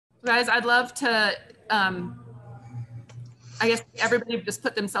Guys, I'd love to, I guess everybody just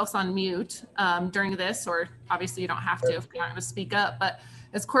put themselves on mute during this, or obviously you don't have to if you want to speak up, but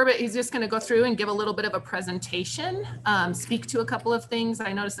as Corbett, he's just going to go through and give a little bit of a presentation, speak to a couple of things.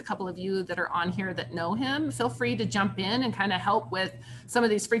 I noticed a couple of you that are on here that know him. Feel free to jump in and kind of help with some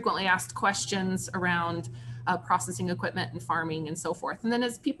of these frequently asked questions around processing equipment and farming and so forth. And then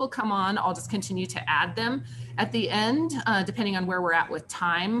as people come on, I'll just continue to add them at the end, depending on where we're at with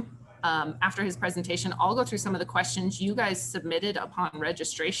time. After his presentation, I'll go through some of the questions you guys submitted upon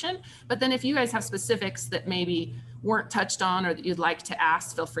registration. But then if you guys have specifics that maybe weren't touched on or that you'd like to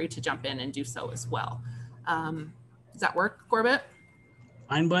ask, feel free to jump in and do so as well. Does that work, Corbett?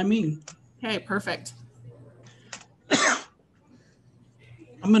 Fine by me. Okay, perfect.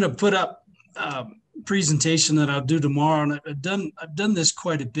 I'm going to put up a presentation that I'll do tomorrow. And I've done this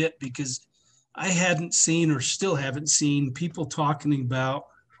quite a bit because I hadn't seen, or still haven't seen, people talking about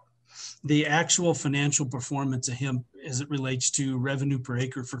the actual financial performance of hemp as it relates to revenue per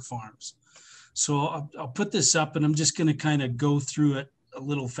acre for farms. So I'll put this up and I'm just going to kind of go through it a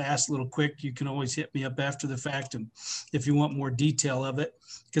little fast, a little quick. You can always hit me up after the fact and if you want more detail of it,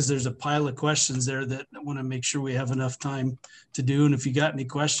 because there's a pile of questions there that I want to make sure we have enough time to do. And if you got any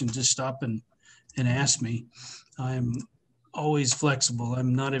questions, just stop and ask me. I'm always flexible.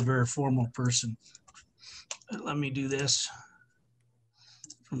 I'm not a very formal person. Let me do this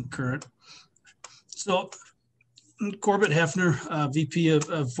from current. So Corbett Hefner, VP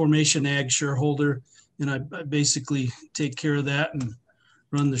of Formation Ag shareholder, and I basically take care of that and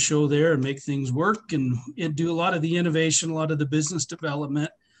run the show there and make things work and do a lot of the innovation, a lot of the business development.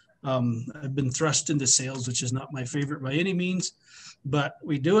 I've been thrust into sales, which is not my favorite by any means, but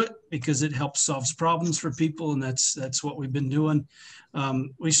we do it because it helps solve problems for people, and that's what we've been doing.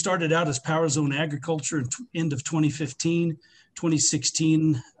 We started out as Power Zone Agriculture in end of 2015.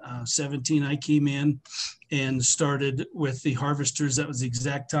 2016, 17, I came in and started with the harvesters. That was the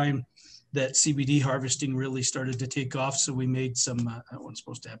exact time that CBD harvesting really started to take off. So we made some, that wasn't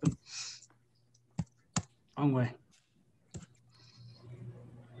supposed to happen. Wrong way.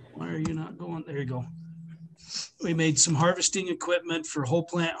 Why are you not going? There you go. We made some harvesting equipment for whole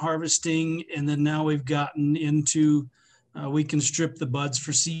plant harvesting. And then now we've gotten into, we can strip the buds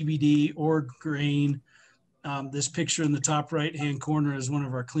for CBD or grain. This picture in the top right-hand corner is one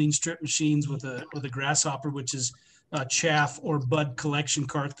of our clean strip machines with a grasshopper, which is a chaff or bud collection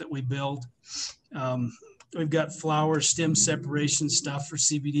cart that we build. We've got flower stem separation stuff for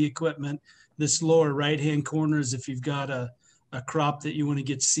CBD equipment. This lower right-hand corner is if you've got a crop that you want to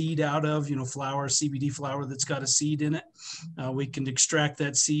get seed out of, flower, CBD flower that's got a seed in it. We can extract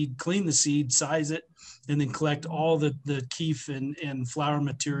that seed, clean the seed, size it, and then collect all the keef and flower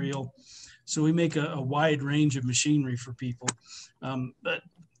material. So we make a wide range of machinery for people, but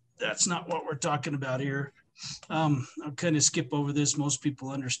that's not what we're talking about here. I'll kind of skip over this. Most people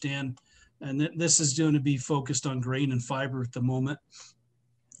understand, and this is going to be focused on grain and fiber at the moment.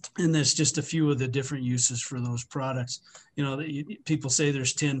 And that's just a few of the different uses for those products. People say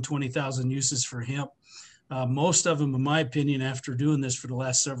there's 10, 20,000 uses for hemp. Most of them, in my opinion, after doing this for the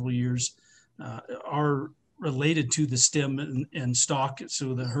last several years, are related to the stem and stalk,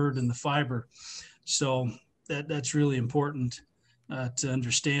 so the herd and the fiber. So that's really important to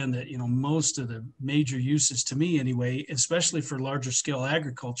understand that, most of the major uses, to me anyway, especially for larger scale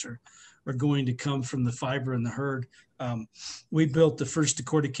agriculture, are going to come from the fiber and the herd. We built the first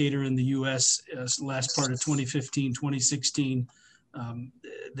decorticator in the US last part of 2015, 2016,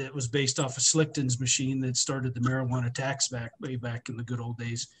 that was based off of Slichten's machine that started the marijuana tax way back in the good old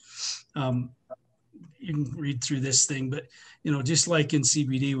days. You can read through this thing, but just like in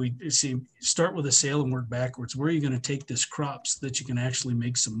CBD, we see start with a sale and work backwards. Where are you going to take this crop so that you can actually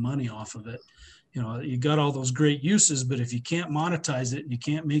make some money off of it? You got all those great uses, but if you can't monetize it, you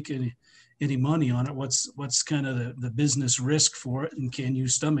can't make any money on it. What's kind of the business risk for it, and can you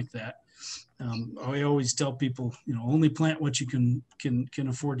stomach that? I always tell people, only plant what you can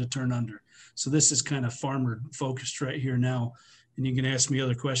afford to turn under. So this is kind of farmer focused right here now. And you can ask me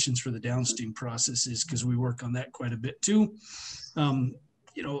other questions for the downstream processes because we work on that quite a bit too.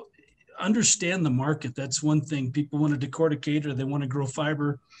 Understand the market. That's one thing. People want a decorticator. They want to grow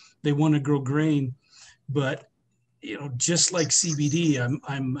fiber. They want to grow grain. But, just like CBD,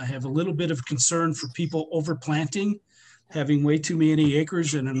 I have a little bit of concern for people overplanting, having way too many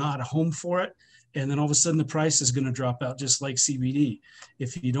acres and not a home for it. And then all of a sudden the price is going to drop out just like CBD.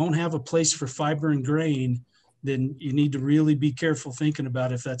 If you don't have a place for fiber and grain, then you need to really be careful thinking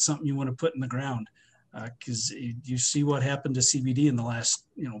about if that's something you want to put in the ground, because you see what happened to CBD in the last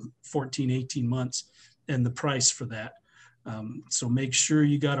 14, 18 months and the price for that. So make sure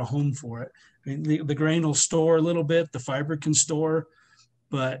you got a home for it. I mean, the grain will store a little bit, the fiber can store,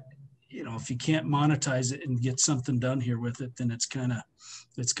 but you know, if you can't monetize it and get something done here with it, then it's kind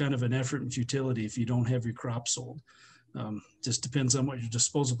of an effort and futility if you don't have your crop sold. Just depends on what your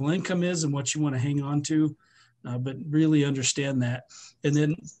disposable income is and what you want to hang on to. But really understand that, and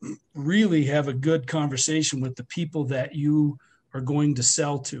then really have a good conversation with the people that you are going to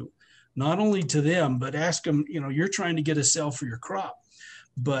sell to, not only to them, but ask them, you know, you're trying to get a sale for your crop,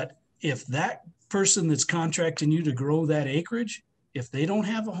 but if that person that's contracting you to grow that acreage, if they don't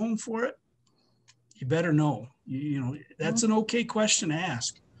have a home for it, you better know. You know, that's an okay question to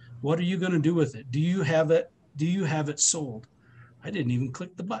ask. What are you going to do with it? Do you have it? Do you have it sold? I didn't even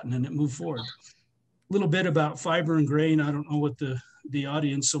click the button and it moved forward. A little bit about fiber and grain. I don't know what the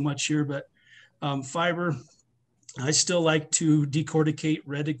audience so much here, but fiber, I still like to decorticate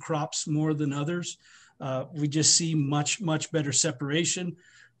retted crops more than others. We just see much better separation.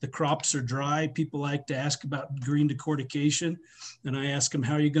 The crops are dry. People like to ask about green decortication. And I ask them,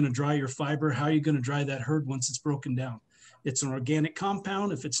 how are you going to dry your fiber? How are you going to dry that herd once it's broken down? It's an organic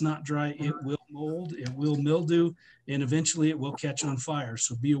compound. If it's not dry, it will mold, it will mildew, and eventually it will catch on fire.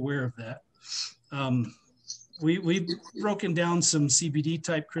 So be aware of that. We've broken down some CBD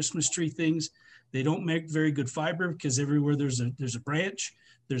type Christmas tree things. They don't make very good fiber because everywhere there's a branch,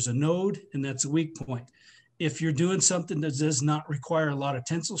 there's a node, and that's a weak point. If you're doing something that does not require a lot of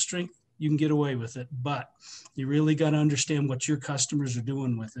tensile strength, you can get away with it, but you really got to understand what your customers are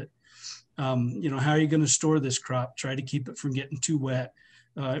doing with it. You know, how are you going to store this crop? Try to keep it from getting too wet.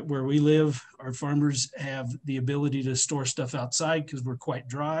 Where we live, our farmers have the ability to store stuff outside because we're quite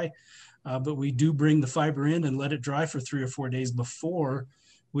dry, but we do bring the fiber in and let it dry for 3 or 4 days before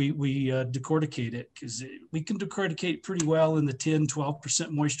we decorticate it, because we can decorticate pretty well in the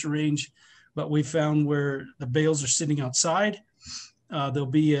 10-12% moisture range. But we found where the bales are sitting outside, they'll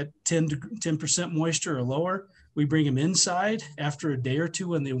be at 10% moisture or lower. We bring them inside after a day or two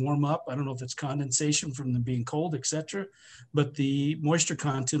when they warm up. I don't know if it's condensation from them being cold, etc. But the moisture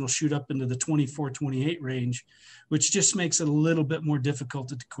content will shoot up into the 24, 28 range, which just makes it a little bit more difficult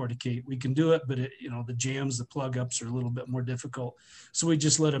to decorticate. We can do it, but it, you know, the jams, the plug ups are a little bit more difficult. So we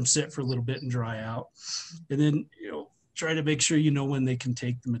just let them sit for a little bit and dry out. And then, you know, try to make sure you know when they can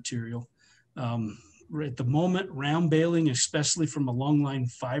take the material. At the moment, round baling, especially from a long line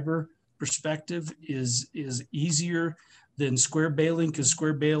fiber perspective, is easier than square baling, because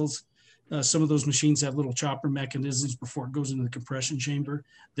square bales, some of those machines have little chopper mechanisms before it goes into the compression chamber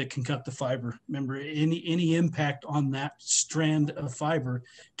that can cut the fiber. Remember, any impact on that strand of fiber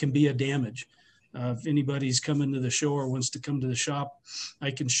can be a damage. If anybody's coming to the show or wants to come to the shop,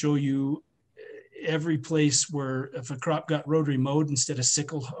 I can show you every place where if a crop got rotary mowed instead of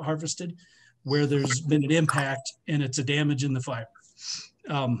sickle harvested, where there's been an impact and it's a damage in the fiber.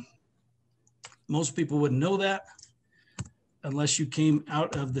 Most people wouldn't know that unless you came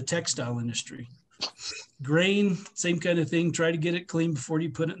out of the textile industry. Grain, same kind of thing. Try to get it clean before you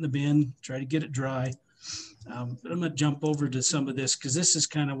put it in the bin. Try to get it dry. But I'm going to jump over to some of this because this is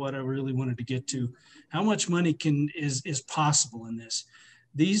kind of what I really wanted to get to. How much money is possible in this?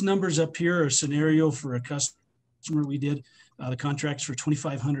 These numbers up here are a scenario for a customer we did. The contract's for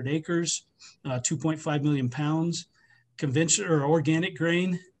 2,500 acres, 2.5 million pounds. Conventional or organic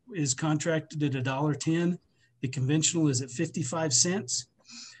grain is contracted at $1.10. The conventional is at 55 cents.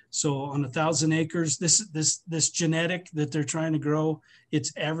 So on 1,000 acres, this genetic that they're trying to grow,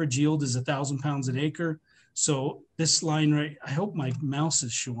 its average yield is 1,000 pounds an acre. So this line right, I hope my mouse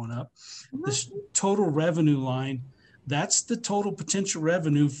is showing up. This total revenue line, that's the total potential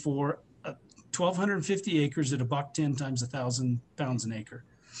revenue for 1,250 acres at $1.10 times 1,000 pounds an acre.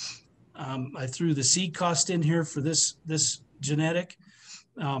 I threw the seed cost in here for this genetic.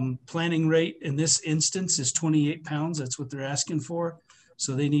 Planting rate in this instance is 28 pounds. That's what they're asking for.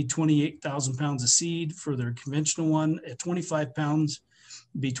 So they need 28,000 pounds of seed. For their conventional one at 25 pounds,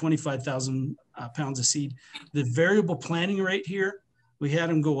 be 25,000 pounds of seed. The variable planting rate here, we had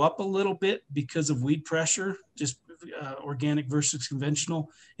them go up a little bit because of weed pressure, just organic versus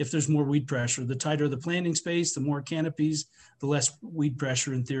conventional. If there's more weed pressure, the tighter the planting space, the more canopies, the less weed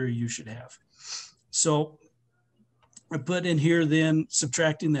pressure in theory you should have. So I put in here then,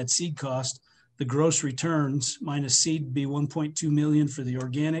 subtracting that seed cost, the gross returns minus seed be 1.2 million for the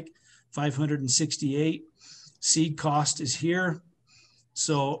organic, 568. Seed cost is here.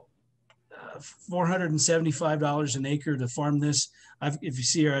 So $475 an acre to farm this. If you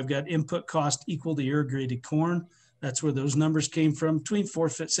see here, I've got input cost equal to irrigated corn. That's where those numbers came from. Between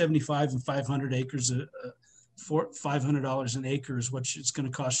 475 and 500 acres, $500 an acre is what it's going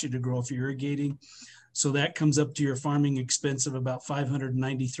to cost you to grow if you're irrigating. So that comes up to your farming expense of about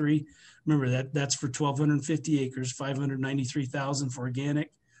 593. Remember that's for 1,250 acres, 593,000 for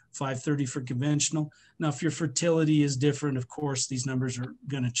organic, 530 for conventional. Now, if your fertility is different, of course, these numbers are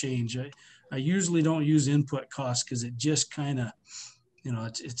going to change. I usually don't use input costs because it just kind of, you know,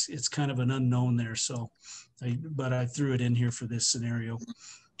 it's kind of an unknown there. So, but I threw it in here for this scenario.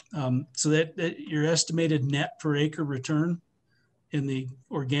 So that your estimated net per acre return in the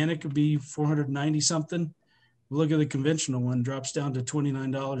organic would be 490 something. Look at the conventional one, drops down to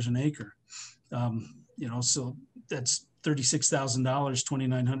 $29 an acre. You know, so that's $36,000,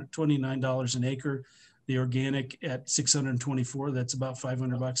 $29 an acre. The organic at 624, that's about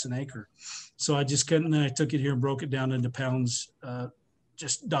 $500 an acre. So I just couldn't, then I took it here and broke it down into pounds,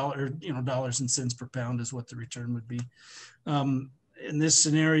 just dollars and cents per pound is what the return would be. In this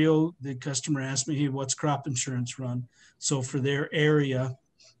scenario, the customer asked me, hey, what's crop insurance run? So for their area,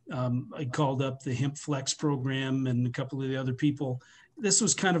 I called up the Hemp Flex program and a couple of the other people. This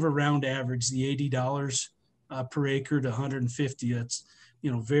was kind of a round average, the $80 per acre to 150. That's,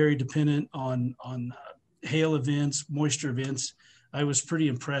 you know, very dependent on hail events, moisture events. I was pretty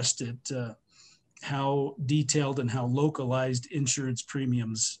impressed at how detailed and how localized insurance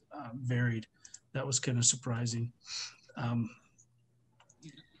premiums varied. That was kind of surprising.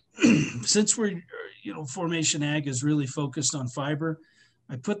 Since we're, you know, Formation Ag is really focused on fiber,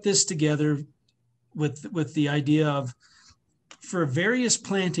 I put this together with the idea of, for various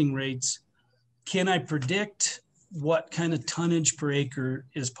planting rates, can I predict what kind of tonnage per acre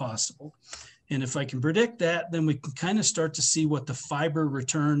is possible? And if I can predict that, then we can kind of start to see what the fiber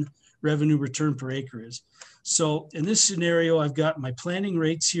revenue return per acre is. So in this scenario, I've got my planting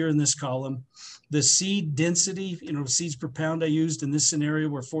rates here in this column. The seed density, you know, seeds per pound I used in this scenario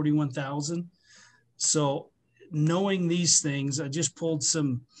were 41,000. So knowing these things, I just pulled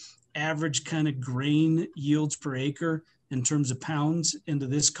some average kind of grain yields per acre in terms of pounds into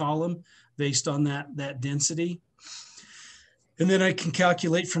this column based on that density. And then I can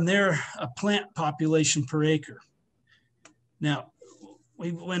calculate from there a plant population per acre. Now,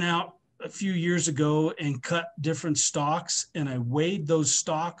 we went out a few years ago and cut different stalks, and I weighed those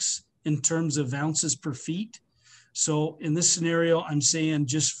stalks in terms of ounces per feet. So in this scenario, I'm saying,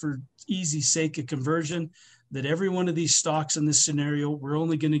 just for easy sake of conversion, that every one of these stalks in this scenario, we're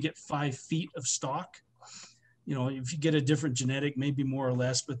only going to get 5 feet of stalk. You know, if you get a different genetic, maybe more or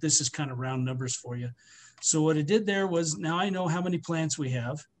less, but this is kind of round numbers for you. So what I did there was, now I know how many plants we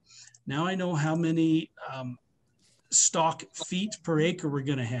have. Now I know how many stalk feet per acre we're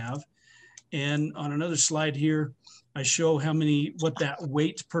going to have. And on another slide here, I show what that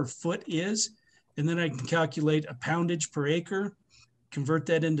weight per foot is. And then I can calculate a poundage per acre, convert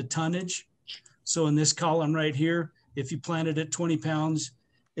that into tonnage. So in this column right here, if you planted at 20 pounds,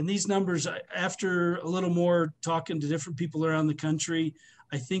 and these numbers, after a little more talking to different people around the country,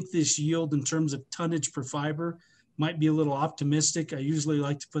 I think this yield in terms of tonnage per fiber might be a little optimistic. I usually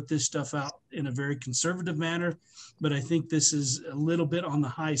like to put this stuff out in a very conservative manner, but I think this is a little bit on the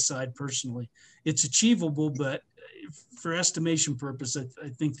high side personally. It's achievable, but for estimation purpose, I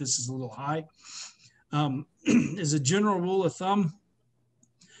think this is a little high. As a general rule of thumb,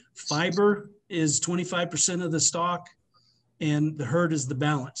 fiber is 25% of the stalk and the herd is the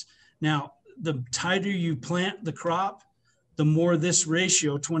balance. Now, the tighter you plant the crop, the more this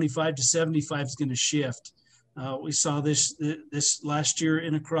ratio, 25 to 75, is going to shift. We saw this last year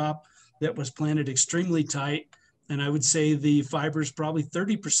in a crop that was planted extremely tight, and I would say the fiber is probably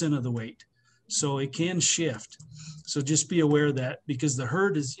 30% of the weight. So it can shift. So just be aware of that, because the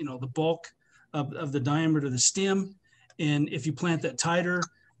herd is, you know, the bulk of the diameter of the stem. And if you plant that tighter,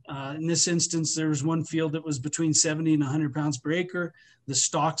 in this instance, there was one field that was between 70 and 100 pounds per acre. The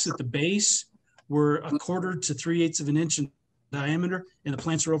stalks at the base were 1/4 to 3/8 of an inch in diameter, and the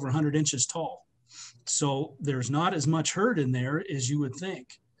plants are over 100 inches tall. So there's not as much herd in there as you would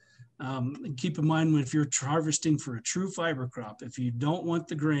think. And keep in mind, if you're harvesting for a true fiber crop, if you don't want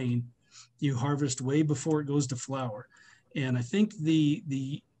the grain, you harvest way before it goes to flower. And I think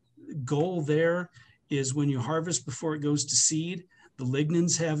the goal there is, when you harvest before it goes to seed, the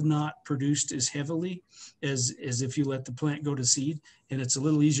lignins have not produced as heavily as if you let the plant go to seed, and it's a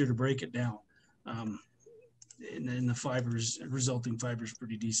little easier to break it down. And the fibers, resulting fibers,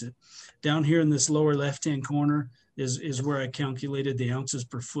 pretty decent. Down here in this lower left-hand corner is where I calculated the ounces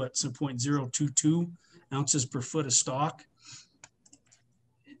per foot, so 0.022 ounces per foot of stalk.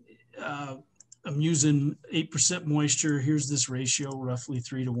 I'm using 8% moisture. Here's this ratio, roughly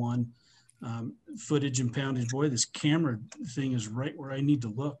 3 to 1. Footage and poundage. Boy, this camera thing is right where I need to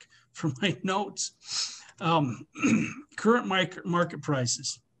look for my notes. Current market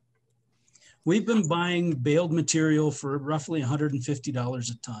prices. We've been buying baled material for roughly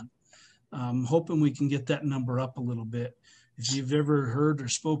 $150 a ton. Hoping we can get that number up a little bit. If you've ever heard or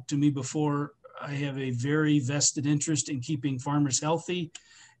spoke to me before, I have a very vested interest in keeping farmers healthy,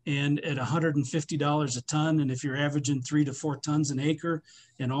 and at $150 a ton. And if you're averaging 3 to 4 tons an acre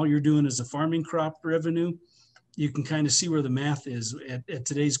and all you're doing is a farming crop revenue, you can kind of see where the math is at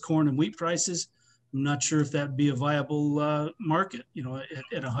today's corn and wheat prices. I'm not sure if that'd be a viable market,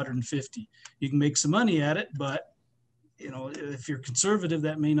 at 150. You can make some money at it, but if you're conservative,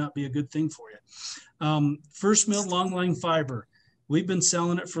 that may not be a good thing for you. First milled long line fiber. We've been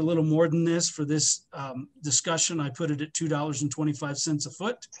selling it for a little more than this. For this discussion, I put it at $2.25 a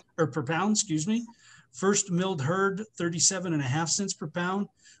foot or per pound, excuse me. First milled herd, 37.5 cents per pound.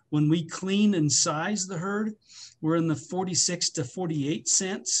 When we clean and size the herd, we're in the 46 to 48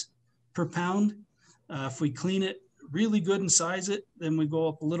 cents per pound. If we clean it really good and size it, then we go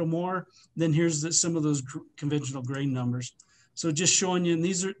up a little more. Then here's some of those conventional grain numbers. So just showing you, and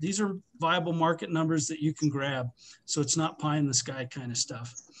these are viable market numbers that you can grab. So it's not pie in the sky kind of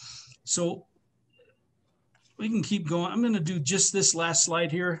stuff. So we can keep going. I'm going to do just this last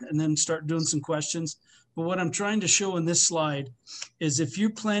slide here and then start doing some questions. But what I'm trying to show in this slide is if you're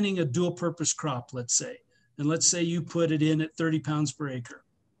planting a dual purpose crop, let's say, and let's say you put it in at 30 pounds per acre.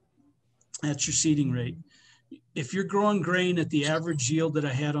 That's your seeding rate. If you're growing grain at the average yield that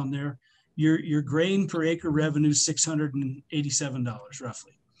I had on there, your grain per acre revenue is $687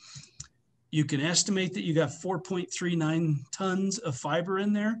 roughly. You can estimate that you got 4.39 tons of fiber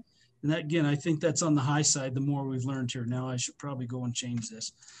in there. And that, again, I think that's on the high side the more we've learned here. Now I should probably go and change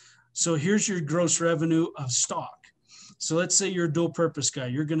this. So here's your gross revenue of stock. So let's say you're a dual purpose guy.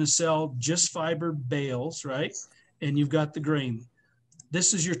 You're going to sell just fiber bales, right? And you've got the grain.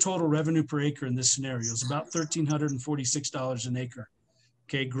 This is your total revenue per acre in this scenario. It's about $1,346 an acre.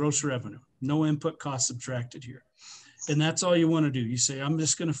 Okay, gross revenue. No input cost subtracted here. And that's all you want to do. You say, I'm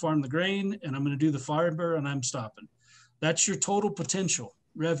just going to farm the grain and I'm going to do the fiber and I'm stopping. That's your total potential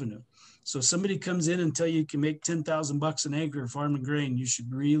revenue. So if somebody comes in and tell you can make $10,000 an acre farming grain, you should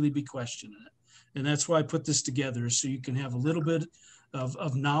really be questioning it. And that's why I put this together, so you can have a little bit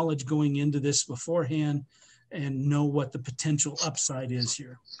of knowledge going into this beforehand and know what the potential upside is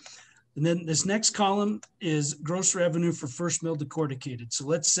here. And then this next column is gross revenue for first mill decorticated. So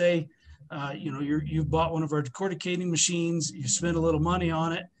let's say, you've bought one of our decorticating machines, you spent a little money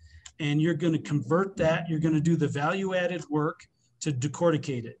on it, and you're going to convert that. You're going to do the value added work to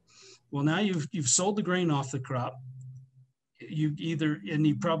decorticate it. Well, now you've sold the grain off the crop.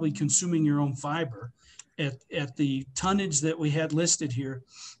 You're probably consuming your own fiber at the tonnage that we had listed here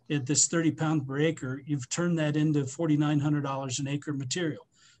at this 30 pound per acre. You've turned that into $4,900 an acre material.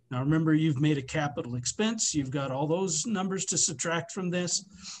 Now, remember, you've made a capital expense. You've got all those numbers to subtract from this,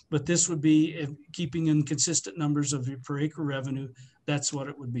 but this would be keeping in consistent numbers of your per acre revenue. That's what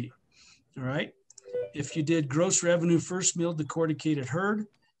it would be. All right. If you did gross revenue first mill decorticated herd,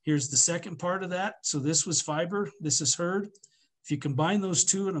 here's the second part of that. So this was fiber, this is herd. If you combine those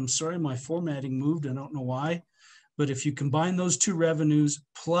two, and I'm sorry, my formatting moved, I don't know why, but if you combine those two revenues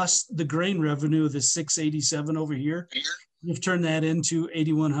plus the grain revenue of the 687 over here, you've turned that into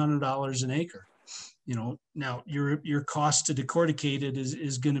 $8,100 an acre. Now your cost to decorticate it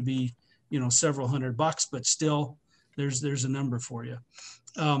is going to be, several $100, but still there's a number for you.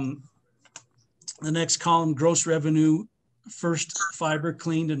 The next column, gross revenue, first fiber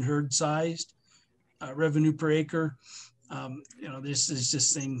cleaned and herd sized, revenue per acre. This is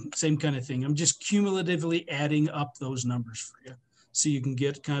just same kind of thing. I'm just cumulatively adding up those numbers for you so you can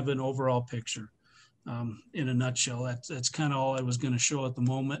get kind of an overall picture. In a nutshell, that's kind of all I was going to show at the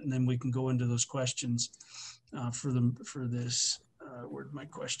moment, and then we can go into those questions for this. Where'd my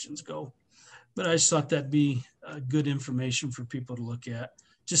questions go? But I just thought that'd be good information for people to look at.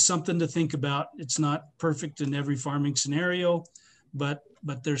 Just something to think about. It's not perfect in every farming scenario, but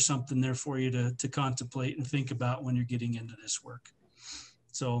there's something there for you to contemplate and think about when you're getting into this work.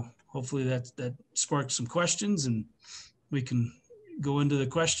 So hopefully that sparks some questions, and we can go into the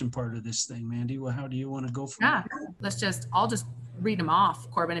question part of this thing. Mandy, well, how do you want to go from there? I'll just read them off,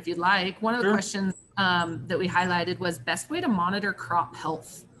 Corbin, if you'd like. One of the questions that we highlighted was best way to monitor crop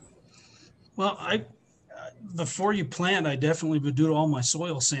health. Well, before you plant, I definitely would do all my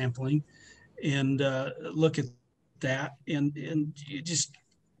soil sampling and look at that. And you just,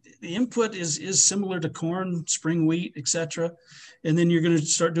 the input is similar to corn, spring wheat, etc. And then you're going to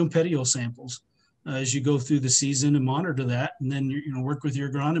start doing petiole samples as you go through the season and monitor that. And then work with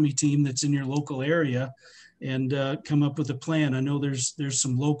your agronomy team that's in your local area and come up with a plan. I know there's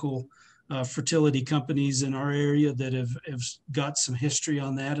some local fertility companies in our area that have got some history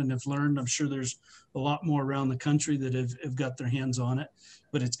on that and have learned. I'm sure there's a lot more around the country that have got their hands on it,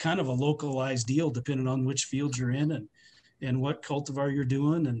 but it's kind of a localized deal depending on which field you're in and what cultivar you're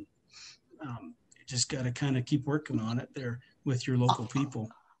doing. And you just got to kind of keep working on it there with your local people.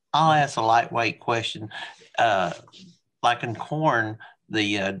 I'll ask a lightweight question. Like in corn,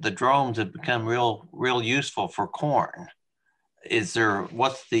 the drones have become real useful for corn.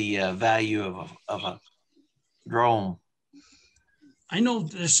 What's the value of a drone? I know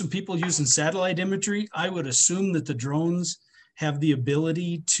there's some people using satellite imagery. I would assume that the drones have the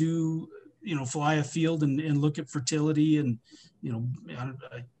ability to, fly a field and look at fertility. And,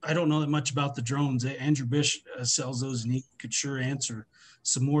 I don't know that much about the drones. Andrew Bish sells those, and he could sure answer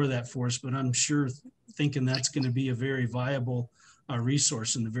some more of that for us, but I'm sure thinking that's going to be a very viable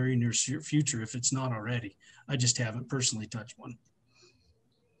resource in the very near future, if it's not already. I just haven't personally touched one.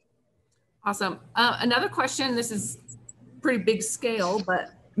 Awesome. Another question, this is pretty big scale,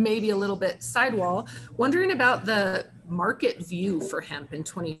 but maybe a little bit sidewall. Wondering about the market view for hemp in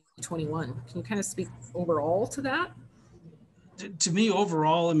 2021. Can you kind of speak overall to that? To me,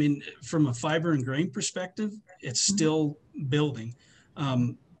 overall, I mean, from a fiber and grain perspective, it's still building.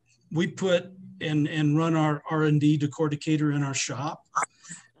 We put and run our R&D decorticator in our shop,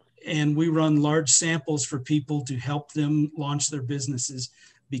 and we run large samples for people to help them launch their businesses,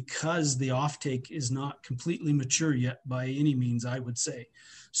 because the offtake is not completely mature yet by any means, I would say.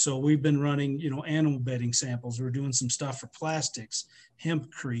 So we've been running, animal bedding samples. We're doing some stuff for plastics,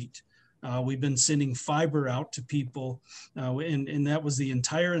 hempcrete. We've been sending fiber out to people, and that was the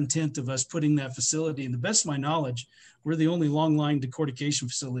entire intent of us putting that facility. And the best of my knowledge, we're the only long line decortication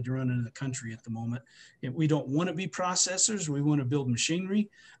facility running in the country at the moment. And we don't want to be processors. We want to build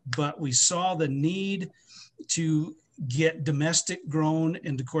machinery, but we saw the need to get domestic grown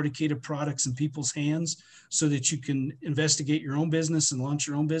and decorticated products in people's hands so that you can investigate your own business and launch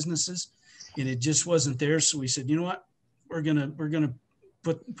your own businesses. And it just wasn't there. So we said, you know what, we're going to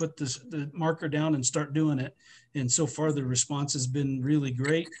put the marker down and start doing it. And so far the response has been really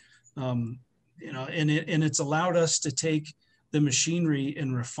great. And it's allowed us to take the machinery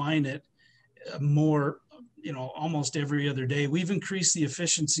and refine it more, almost every other day. We've increased the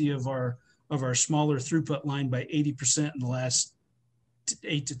efficiency of our smaller throughput line by 80% in the last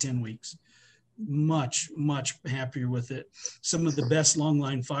 8 to 10 weeks. Much happier with it. Some of the best long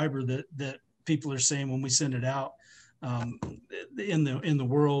line fiber that people are saying when we send it out in the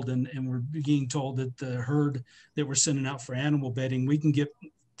world, and we're being told that the herd that we're sending out for animal bedding, we can get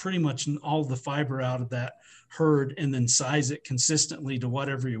pretty much all the fiber out of that herd and then size it consistently to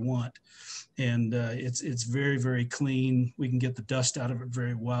whatever you want. And it's very, very clean. We can get the dust out of it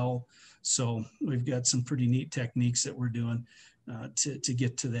very well. So we've got some pretty neat techniques that we're doing to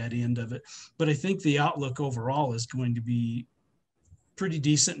get to that end of it. But I think the outlook overall is going to be pretty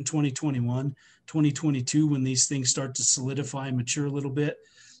decent in 2021, 2022, when these things start to solidify and mature a little bit.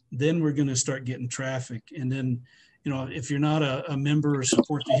 Then we're going to start getting traffic. And then, if you're not a member or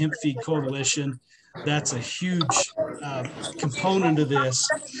support the Hemp Feed Coalition, that's a huge component of this,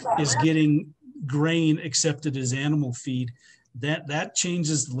 is getting grain accepted as animal feed. That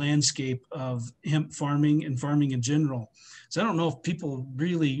changes the landscape of hemp farming and farming in general. So I don't know if people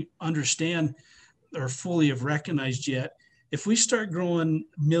really understand or fully have recognized yet. If we start growing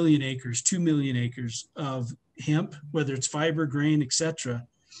 1 million acres, 2 million acres of hemp, whether it's fiber, grain, etc.,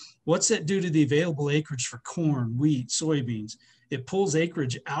 what's that do to the available acreage for corn, wheat, soybeans? It pulls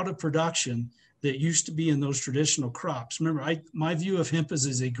acreage out of production that used to be in those traditional crops. Remember, my view of hemp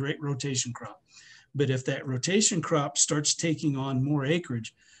is a great rotation crop. But if that rotation crop starts taking on more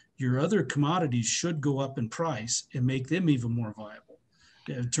acreage, your other commodities should go up in price and make them even more viable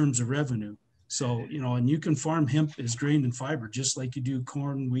in terms of revenue. So, and you can farm hemp as grain and fiber, just like you do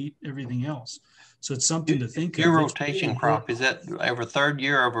corn, wheat, everything else. So it's something to think of. Your rotation crop, is that over third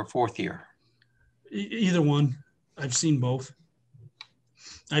year or over fourth year? Either one. I've seen both.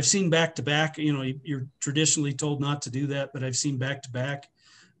 I've seen back-to-back, you're traditionally told not to do that, but I've seen back-to-back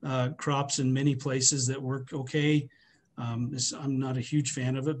crops in many places that work okay. I'm not a huge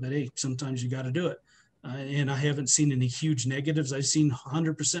fan of it, but hey, sometimes you got to do it. And I haven't seen any huge negatives. I've seen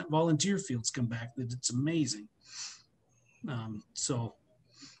 100% volunteer fields come back. That it's amazing.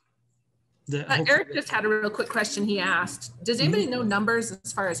 Eric just had a real quick question. He asked, does anybody know numbers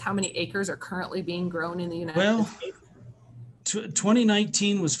as far as how many acres are currently being grown in the United States?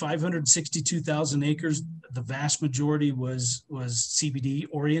 2019 was 562,000 acres. The vast majority was CBD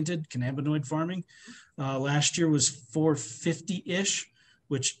oriented, cannabinoid farming. Last year was 450-ish,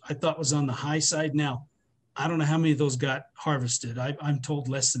 which I thought was on the high side. Now, I don't know how many of those got harvested. I'm told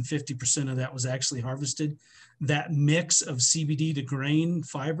less than 50% of that was actually harvested. That mix of CBD to grain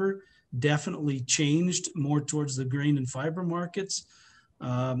fiber definitely changed more towards the grain and fiber markets.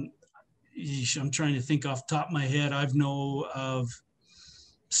 I'm trying to think off the top of my head. I know of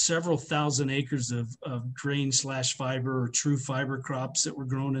several thousand acres of grain / fiber or true fiber crops that were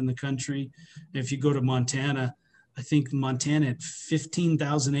grown in the country. If you go to Montana, I think Montana had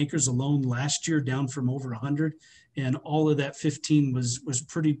 15,000 acres alone last year, down from over 100. And all of that 15 was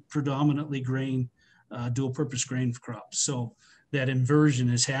pretty predominantly grain, dual purpose grain crops. So that inversion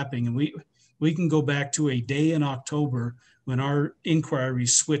is happening. And we can go back to a day in October when our inquiry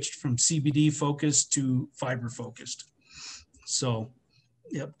switched from CBD focused to fiber focused. So,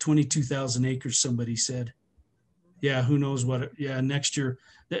 yep, 22,000 acres, somebody said. Yeah, who knows what, next year.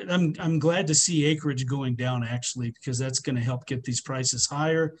 I'm glad to see acreage going down, actually, because that's going to help get these prices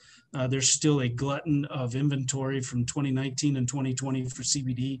higher. There's still a glutton of inventory from 2019 and 2020 for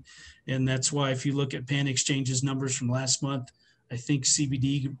CBD. And that's why if you look at Pan Exchange's numbers from last month, I think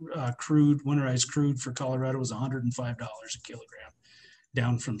CBD crude, winterized crude for Colorado was $105 a kilogram,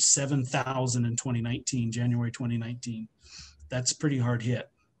 down from 7,000 in 2019, January 2019. That's a pretty hard hit,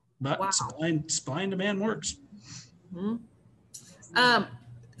 but wow. supply and demand works. Mm-hmm.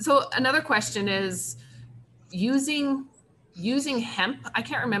 So another question is using hemp. I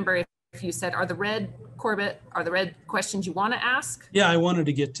can't remember if you said, Corbett, are the red questions you want to ask? Yeah, I wanted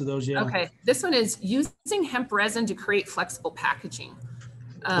to get to those. Yeah. Okay. This one is using hemp resin to create flexible packaging.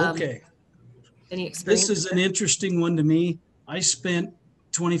 Okay. Any experience? This is an interesting one to me. I spent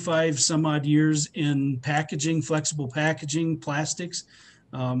 25 some odd years in packaging, flexible packaging, plastics.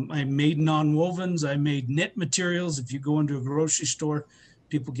 I made non-wovens. I made knit materials. If you go into a grocery store,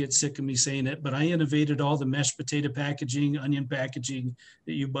 people get sick of me saying it, but I innovated all the mashed potato packaging, onion packaging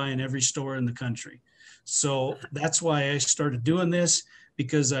that you buy in every store in the country. So that's why I started doing this,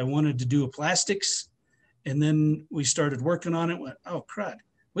 because I wanted to do a plastics. And then we started working on it. Went, oh, crud,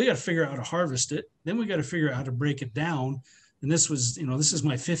 we got to figure out how to harvest it. Then we got to figure out how to break it down. And this was, this is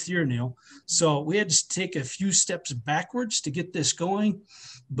my 5th year, Neil. So we had to take a few steps backwards to get this going.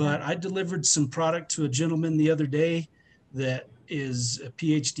 But I delivered some product to a gentleman the other day that is a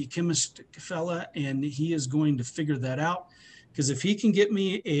PhD chemist fella, and he is going to figure that out. Because if he can get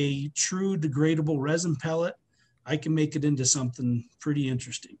me a true degradable resin pellet, I can make it into something pretty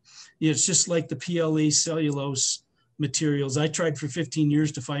interesting. It's just like the PLA cellulose materials. I tried for 15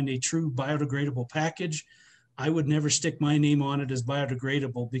 years to find a true biodegradable package. I would never stick my name on it as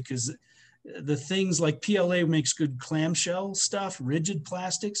biodegradable, because the things like PLA makes good clamshell stuff, rigid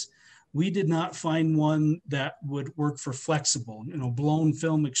plastics. We did not find one that would work for flexible, blown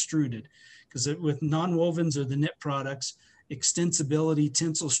film extruded, because with non-wovens or the knit products, extensibility,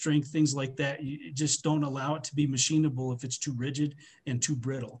 tensile strength, things like that, you just don't allow it to be machinable if it's too rigid and too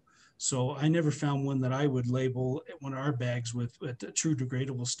brittle. So I never found one that I would label one of our bags with a true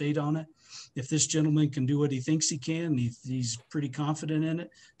degradable state on it. If this gentleman can do what he thinks he can, he's pretty confident in it,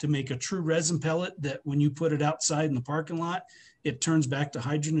 to make a true resin pellet that when you put it outside in the parking lot, it turns back to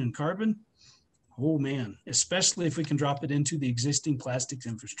hydrogen and carbon. Oh man, especially if we can drop it into the existing plastics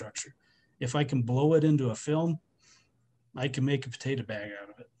infrastructure. If I can blow it into a film, I can make a potato bag out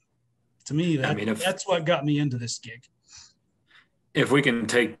of it. To me, that's what got me into this gig. If we can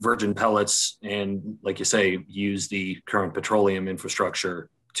take virgin pellets and, like you say, use the current petroleum infrastructure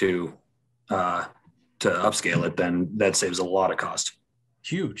to upscale it, then that saves a lot of cost.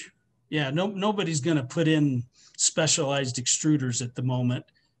 Huge. Yeah, nobody's going to put in specialized extruders at the moment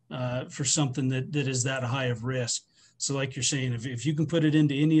for something that is that high of risk. So like you're saying, if you can put it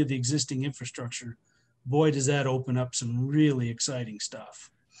into any of the existing infrastructure, boy, does that open up some really exciting stuff.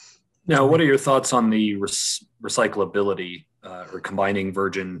 Now, what are your thoughts on the recyclability or combining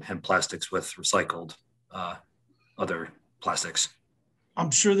virgin hemp plastics with recycled other plastics? I'm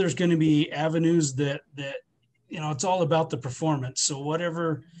sure there's going to be avenues that it's all about the performance. So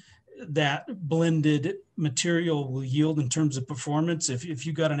whatever that blended material will yield in terms of performance, if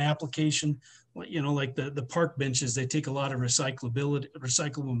you got an application, like the park benches, they take a lot of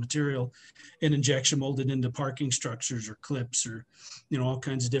recyclable material and injection molded into parking structures or clips or, all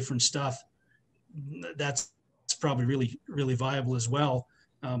kinds of different stuff. That's probably really, really viable as well.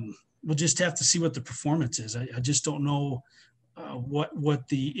 We'll just have to see what the performance is. I just don't know what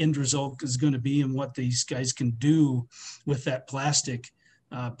the end result is going to be and what these guys can do with that plastic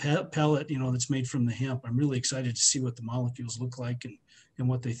pellet, that's made from the hemp. I'm really excited to see what the molecules look like and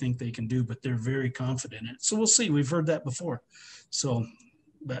what they think they can do, but they're very confident in it. So we'll see. We've heard that before. So,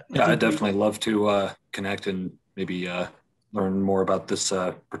 but yeah, I'd definitely love to connect and maybe learn more about this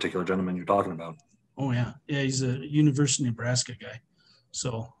particular gentleman you're talking about. Oh yeah. Yeah. He's a University of Nebraska guy.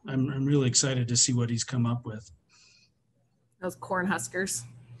 So I'm really excited to see what he's come up with. Those corn huskers.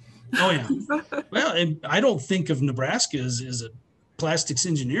 Oh yeah. Well, and I don't think of Nebraska as a plastics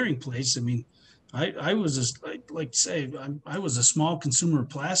engineering place. I mean, I was just like say I was a small consumer of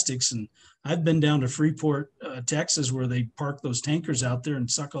plastics, and I've been down to Freeport, Texas, where they park those tankers out there and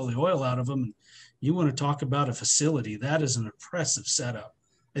suck all the oil out of them. And you want to talk about a facility, that is an impressive setup.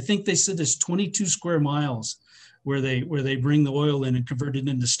 I think they said there's 22 square miles where they bring the oil in and convert it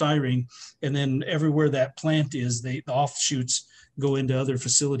into styrene, and then everywhere that plant is, the offshoots go into other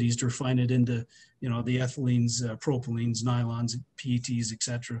facilities to refine it into, you know, the ethylenes, propylenes, nylons, PETs,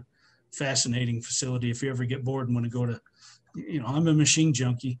 etc. Fascinating facility. If you ever get bored and want to go to, you know, I'm a machine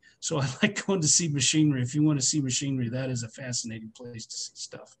junkie, so I like going to see machinery. If you want to see machinery, that is a fascinating place to see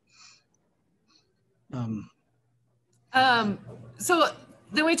stuff. So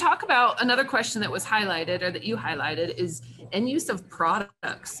then we talk about another question that was highlighted, or that you highlighted, is end use of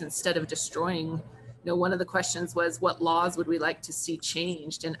products instead of destroying. You know, one of the questions was, what laws would we like to see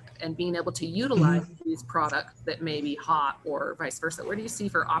changed, and being able to utilize these products that may be hot, or vice versa. Where do you see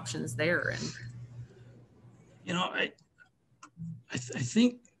for options there? And you know, I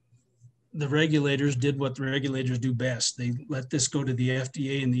think the regulators did what the regulators do best. They let this go to the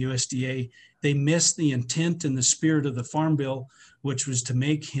FDA and the USDA. They missed the intent and the spirit of the Farm Bill, which was to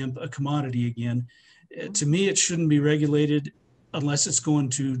make hemp a commodity again. To me, it shouldn't be regulated unless it's going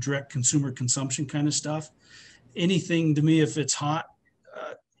to direct consumer consumption kind of stuff. Anything, to me, if it's hot,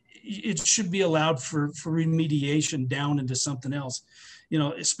 it should be allowed for remediation down into something else. You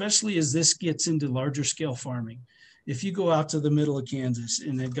know, especially as this gets into larger scale farming. If you go out to the middle of Kansas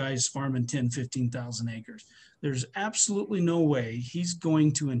and that guy's farming 10, 15,000 acres, there's absolutely no way he's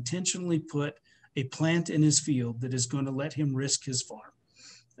going to intentionally put a plant in his field that is going to let him risk his farm.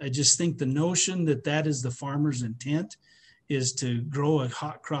 I just think the notion that that is the farmer's intent is to grow a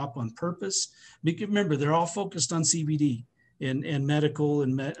hot crop on purpose. Because remember, they're all focused on CBD and medical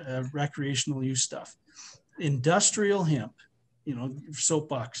and recreational use stuff. Industrial hemp, you know,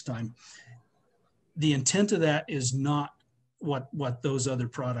 soapbox time. The intent of that is not what those other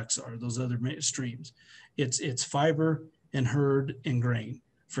products are, those other streams. It's fiber and herd and grain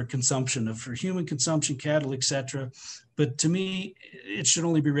for consumption, for human consumption, cattle, etc. But to me, it should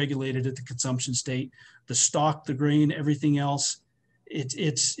only be regulated at the consumption state. The stock, the grain, everything else,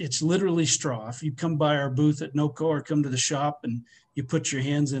 it's literally straw. If you come by our booth at NOCO or come to the shop and you put your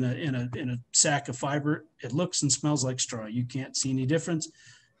hands in a sack of fiber, it looks and smells like straw. You can't see any difference.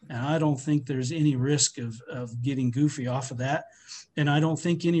 And I don't think there's any risk of getting goofy off of that. And I don't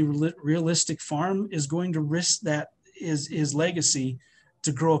think any realistic farm is going to risk that his legacy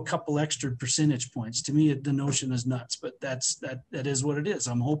to grow a couple extra percentage points. To me, the notion is nuts, but that is what it is.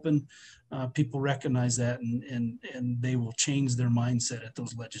 I'm hoping people recognize that and they will change their mindset at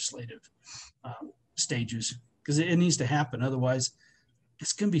those legislative stages, because it needs to happen. Otherwise,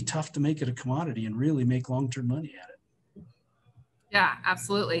 it's going to be tough to make it a commodity and really make long-term money at it. yeah,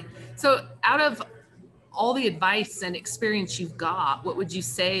 absolutely. So out of all the advice and experience you've got, what would you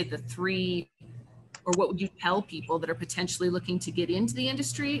say the three, or what would you tell people that are potentially looking to get into the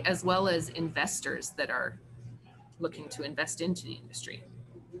industry, as well as investors that are looking to invest into the industry?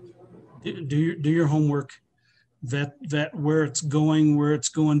 Do your homework, vet where it's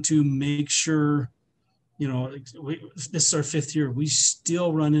going to, make sure, you know, this is our 5th year. We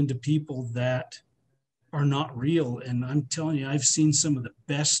still run into people that are not real. And I'm telling you, I've seen some of the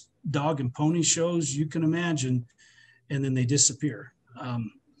best dog and pony shows you can imagine, and then they disappear.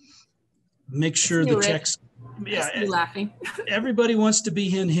 Make sure the checks. Yeah, laughing. Everybody wants to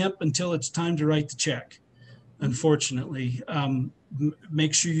be in hemp until it's time to write the check. Unfortunately,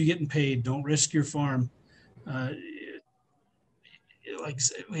 make sure you're getting paid. Don't risk your farm. Like I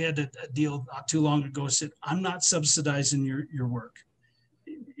said, we had a deal not too long ago. Said, I'm not subsidizing your work.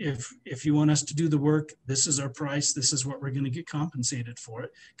 If you want us to do the work, this is our price. This is what we're going to get compensated for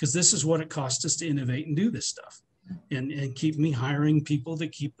it, because this is what it costs us to innovate and do this stuff, and keep me hiring people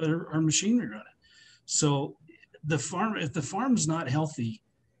that keep our machinery running. So if the farm's not healthy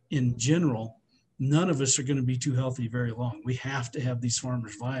in general, none of us are going to be too healthy very long. We have to have these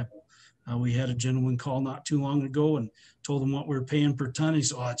farmers viable. We had a gentleman call not too long ago and told him what we were paying per ton. He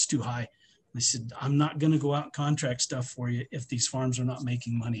said, oh, it's too high. I said, I'm not going to go out and contract stuff for you if these farms are not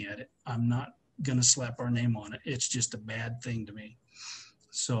making money at it. I'm not going to slap our name on it. It's just a bad thing to me.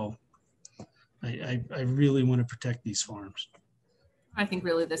 So I really want to protect these farms. I think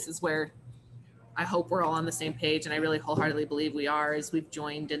really this is where I hope we're all on the same page, and I really wholeheartedly believe we are, as we've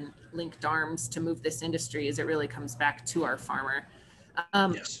joined and linked arms to move this industry, as it really comes back to our farmer.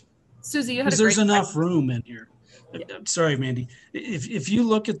 Yes. Susie, you had a Because there's great enough question. room in here. Yeah. Sorry, Mandy. If you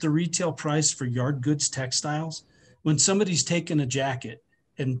look at the retail price for yard goods textiles, when somebody's taken a jacket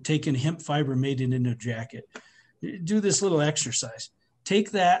and taken hemp fiber, made it into a jacket, do this little exercise.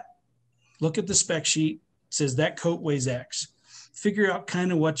 Take that, look at the spec sheet, it says that coat weighs X. Figure out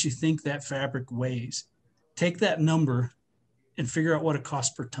kind of what you think that fabric weighs. Take that number and figure out what it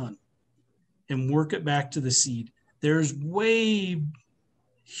costs per ton and work it back to the seed. There's way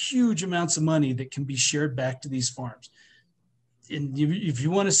huge amounts of money that can be shared back to these farms. And if you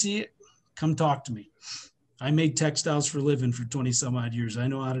want to see it, come talk to me. I made textiles for a living for 20 some odd years. I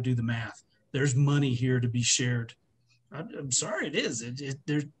know how to do the math. There's money here to be shared. I'm sorry, it is.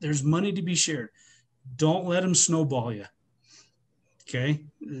 There's money to be shared. Don't let them snowball you. Okay?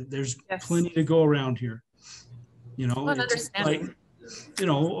 There's plenty to go around here. You know, it's like, you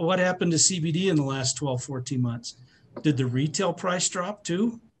know, what happened to CBD in the last 12, 14 months? Did the retail price drop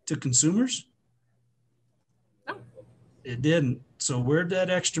too to consumers? No. It didn't. So where'd that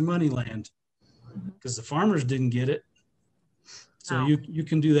extra money land? Because the farmers didn't get it. So No. you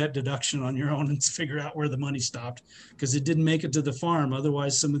can do that deduction on your own and figure out where the money stopped, because it didn't make it to the farm.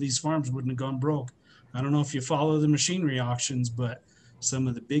 Otherwise, some of these farms wouldn't have gone broke. I don't know if you follow the machinery auctions, but some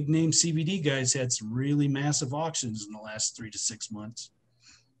of the big name CBD guys had some really massive auctions in the last 3 to 6 months.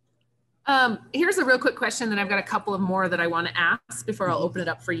 Here's a real quick question, then I've got a couple of more that I want to ask before I'll open it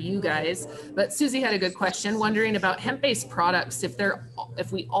up for you guys. But Susie had a good question, wondering about hemp-based products,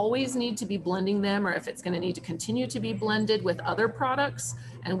 if we always need to be blending them, or if it's going to need to continue to be blended with other products,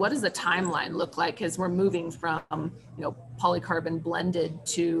 and what does the timeline look like as we're moving from, you know, polycarbon blended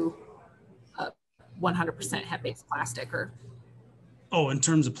to 100% hemp-based plastic? Or in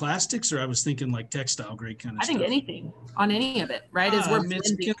terms of plastics, or I was thinking like textile grade kind of stuff. I think anything on any of it, right? As we're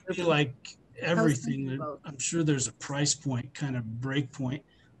it's going to be like everything. I'm sure there's a price point, kind of break point,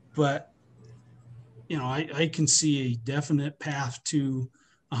 but you know, I can see a definite path to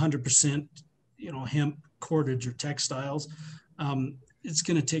 100%, you know, hemp cordage or textiles. It's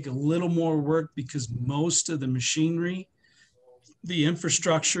going to take a little more work because most of the machinery, the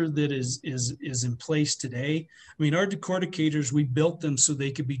infrastructure that is in place today. I mean, our decorticators, we built them so they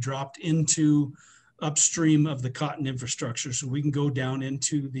could be dropped into upstream of the cotton infrastructure, so we can go down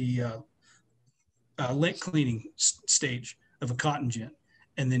into the lint cleaning stage of a cotton gin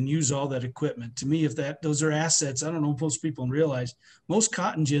and then use all that equipment. To me, if those are assets, I don't know if most people realize most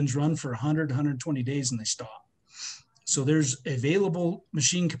cotton gins run for 100, 120 days and they stop. So there's available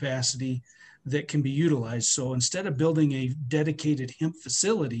machine capacity that can be utilized. So instead of building a dedicated hemp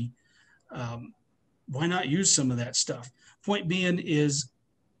facility, why not use some of that stuff? Point being is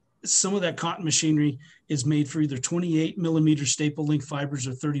some of that cotton machinery is made for either 28 millimeter staple length fibers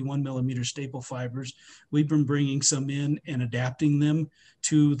or 31 millimeter staple fibers. We've been bringing some in and adapting them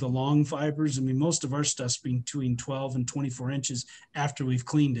to the long fibers. I mean, most of our stuff's between 12 and 24 inches after we've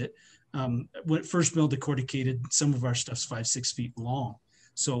cleaned it. When it first mill decorticated, some of our stuff's 5-6 feet long.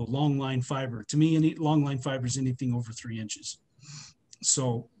 So long line fiber, to me, any long line fiber is anything over 3 inches.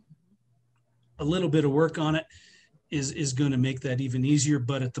 So a little bit of work on it is going to make that even easier.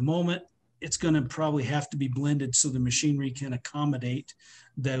 But at the moment, it's going to probably have to be blended so the machinery can accommodate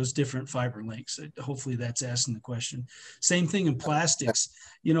those different fiber lengths. Hopefully that's asking the question. Same thing in plastics.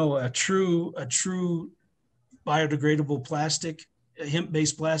 You know, a true biodegradable plastic, a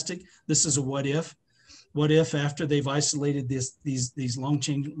hemp-based plastic, this is a what if. What if after they've isolated these long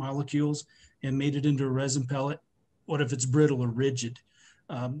chain molecules and made it into a resin pellet, what if it's brittle or rigid?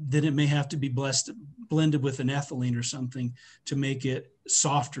 Then it may have to be blended with an ethylene or something to make it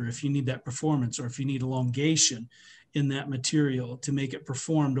softer if you need that performance, or if you need elongation in that material to make it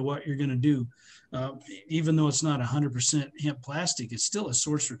perform to what you're going to do. Even though it's not 100% hemp plastic, it's still a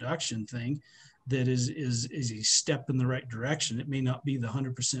source reduction thing that is a step in the right direction. It may not be the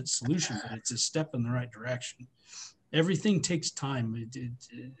 100% solution, but it's a step in the right direction. Everything takes time.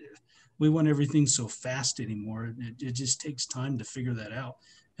 We want everything so fast anymore. It just takes time to figure that out,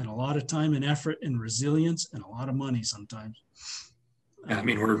 and a lot of time and effort and resilience and a lot of money sometimes. Yeah, I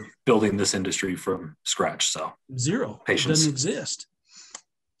mean, we're building this industry from scratch, so zero. Patience. It doesn't exist.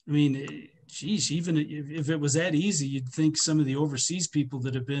 I mean, geez, even if it was that easy, you'd think some of the overseas people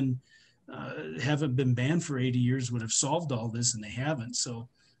that have been haven't been banned for 80 years would have solved all this, and they haven't. So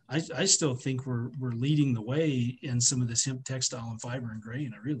I still think we're leading the way in some of this hemp textile and fiber and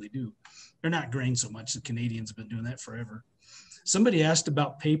grain. I really do. They're not grain so much. The Canadians have been doing that forever. Somebody asked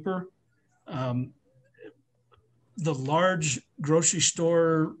about paper. The large grocery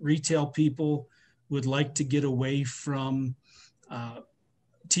store retail people would like to get away from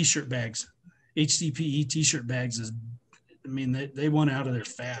t-shirt bags. HDPE t-shirt bags is I mean, they want out of there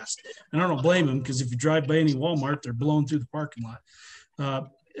fast. And I don't blame them, because if you drive by any Walmart, they're blowing through the parking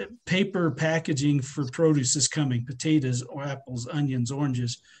lot. Paper packaging for produce is coming, potatoes, apples, onions,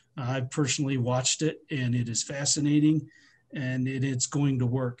 oranges. I've personally watched it, and it is fascinating, and it's going to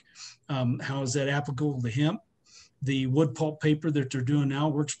work. How is that applicable to hemp? The wood pulp paper that they're doing now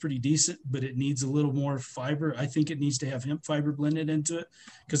works pretty decent, but it needs a little more fiber. I think it needs to have hemp fiber blended into it,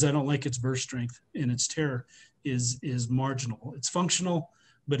 because I don't like its burst strength, and its tear is marginal. It's functional,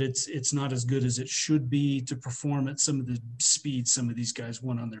 but it's not as good as it should be to perform at some of the speeds some of these guys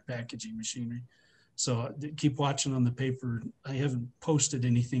want on their packaging machinery. So keep watching on the paper. I haven't posted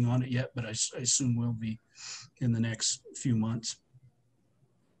anything on it yet, but I assume will be in the next few months.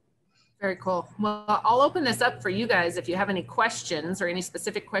 Very cool. Well, I'll open this up for you guys if you have any questions or any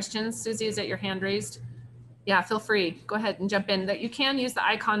specific questions. Susie, is that your hand raised? Yeah, feel free. Go ahead and jump in. That you can use the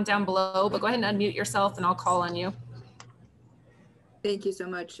icon down below, but go ahead and unmute yourself and I'll call on you. Thank you so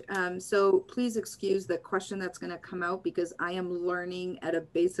much. So please excuse the question that's going to come out, because I am learning at a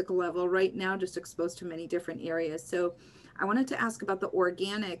basic level right now, just exposed to many different areas. So I wanted to ask about the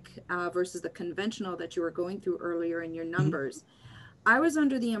organic versus the conventional that you were going through earlier in your numbers. I was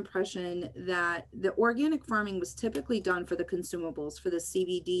under the impression that the organic farming was typically done for the consumables, for the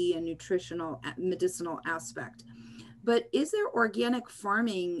CBD and nutritional medicinal aspect. But is there organic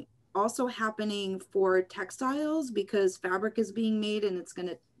farming also happening for textiles, because fabric is being made and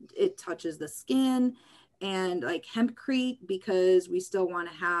it touches the skin, and like hempcrete, because we still want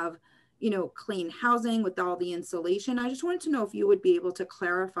to have, clean housing with all the insulation? I just wanted to know if you would be able to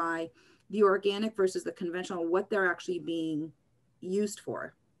clarify the organic versus the conventional, what they're actually being used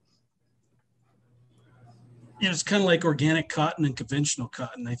for. Yeah, it's kind of like organic cotton and conventional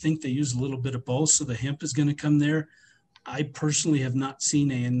cotton. I think they use a little bit of both, so the hemp is going to come there. I personally have not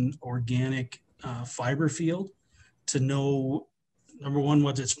seen an organic fiber field to know, number one,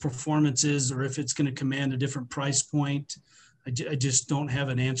 what its performance is, or if it's going to command a different price point. I just don't have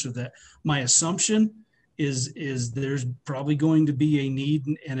an answer to that. My assumption is there's probably going to be a need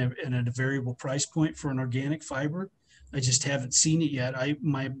and a variable price point for an organic fiber. I just haven't seen it yet.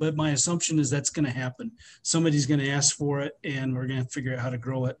 But my assumption is that's going to happen. Somebody's going to ask for it, and we're going to figure out how to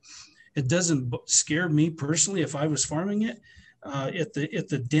grow it. It doesn't scare me personally if I was farming it at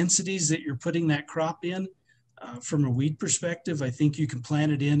the densities that you're putting that crop in. From a weed perspective, I think you can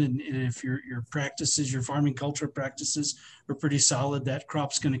plant it in, and if your practices, your farming culture practices are pretty solid, that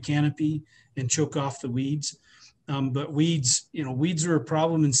crop's going to canopy and choke off the weeds. But weeds are a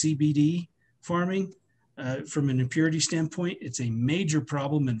problem in CBD farming. From an impurity standpoint, it's a major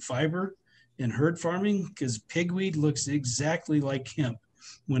problem in fiber and herd farming, because pigweed looks exactly like hemp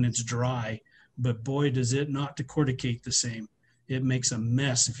when it's dry, but boy, does it not decorticate the same. It makes a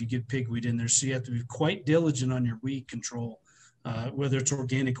mess if you get pigweed in there. So you have to be quite diligent on your weed control, whether it's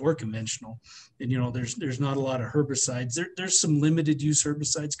organic or conventional. And, there's not a lot of herbicides. There's some limited use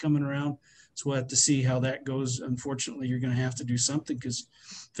herbicides coming around. So we'll have to see how that goes. Unfortunately, you're going to have to do something, because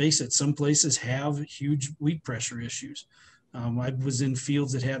face it, some places have huge weed pressure issues. I was in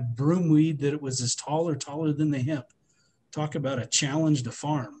fields that had broomweed that it was as taller than the hemp. Talk about a challenge to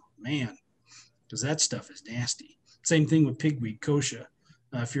farm, man, because that stuff is nasty. Same thing with pigweed, kochia.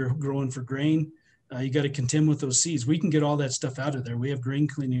 If you're growing for grain, you got to contend with those seeds. We can get all that stuff out of there. We have grain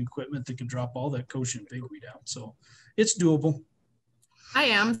cleaning equipment that can drop all that kochia and pigweed out. So it's doable. I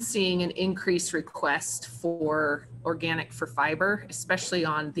am seeing an increased request for organic for fiber, especially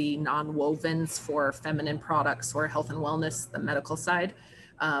on the non-wovens for feminine products or health and wellness, the medical side.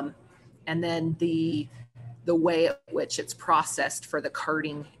 And then the way at which it's processed for the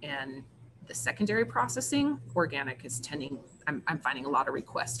carding and the secondary processing, organic is tending, I'm finding a lot of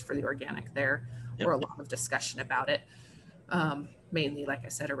requests for the organic there, or a lot of discussion about it. Mainly, like I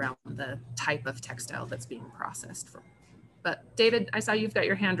said, around the type of textile that's being processed for. But David, I saw you've got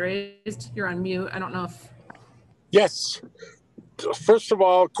your hand raised. You're on mute. I don't know if. Yes. First of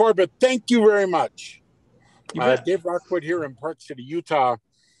all, Corbett, thank you very much. Dave Rockwood here in Park City, Utah.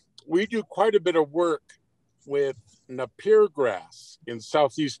 We do quite a bit of work with Napier grass in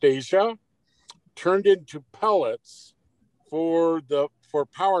Southeast Asia, turned into pellets for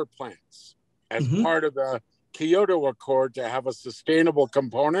power plants as part of the Kyoto Accord to have a sustainable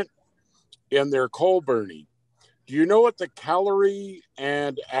component in their coal burning. Do you know what the calorie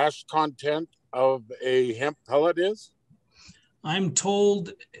and ash content of a hemp pellet is? I'm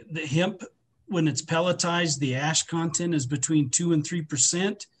told the hemp, when it's pelletized, the ash content is between 2 and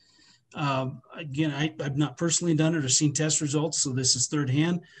 3%. Again, I've not personally done it or seen test results, so this is third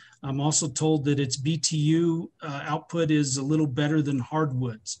hand. I'm also told that its BTU output is a little better than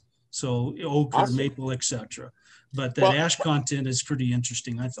hardwoods, so oak or maple, etc. but that ash content is pretty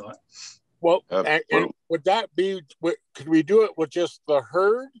interesting, I thought. Well, and would that be, could we do it with just the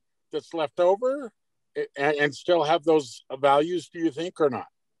herd that's left over and still have those values, do you think, or not?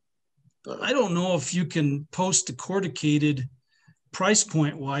 I don't know if you can post a corticated price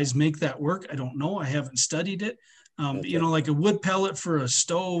point wise, make that work. I don't know. I haven't studied it. Okay. You know, like a wood pellet for a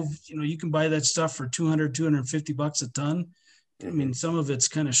stove, you know, you can buy that stuff for $200-250 a ton. I mean, some of it's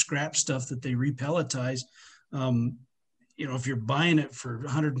kind of scrap stuff that they repelletize. You know, if you're buying it for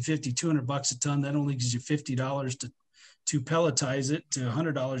 $150-200 a ton, that only gives you $50 to pelletize it, to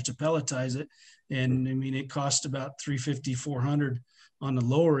 $100 to pelletize it. And I mean, it costs about $350-400 on the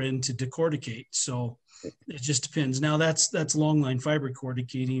lower end to decorticate. So it just depends. Now that's long line fiber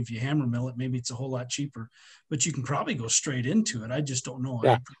corticating. If you hammer mill it, maybe it's a whole lot cheaper, but you can probably go straight into it. I just don't know.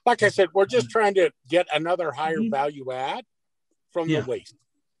 Yeah. Like I said, we're just trying to get another higher value add from the waste.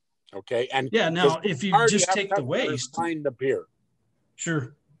 Okay. And yeah, now if you just take the waste, find the pier.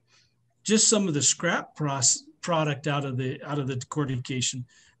 Sure. Just some of the scrap product out of the decortication,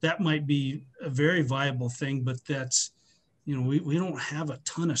 that might be a very viable thing, but that's, you know, we don't have a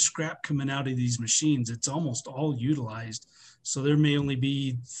ton of scrap coming out of these machines. It's almost all utilized. So there may only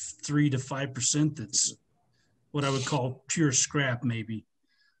be 3 to 5% that's what I would call pure scrap, maybe.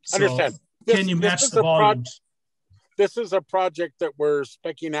 So understand. Can you match the volumes? This is a project that we're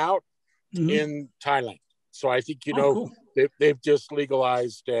speccing out in Thailand. So I think, you know, cool. they've just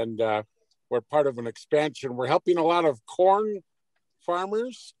legalized, and we're part of an expansion. We're helping a lot of corn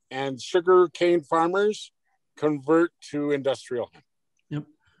farmers and sugar cane farmers convert to industrial hemp. Yep.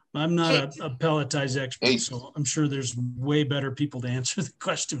 I'm not a pelletized expert, so I'm sure there's way better people to answer the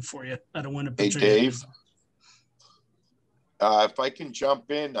question for you. I don't want to portray Dave, if I can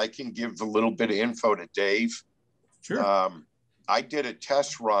jump in, I can give a little bit of info to Dave. Sure. I did a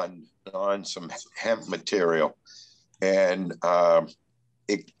test run on some hemp material, and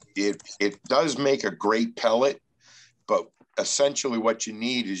it does make a great pellet, but essentially what you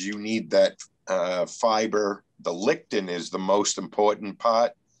need is that fiber. The lictin is the most important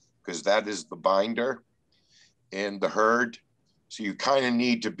part because that is the binder in the herd. So you kind of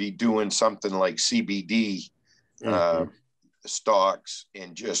need to be doing something like CBD stalks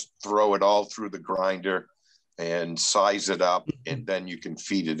and just throw it all through the grinder and size it up, and then you can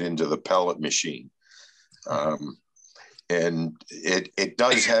feed it into the pellet machine. And it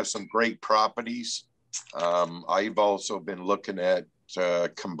does have some great properties. I've also been looking at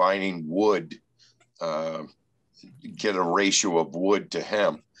combining wood, get a ratio of wood to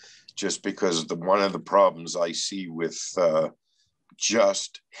hemp, just because one of the problems I see with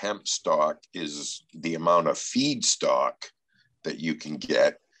just hemp stock is the amount of feedstock that you can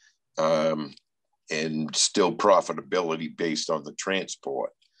get, and still profitability based on the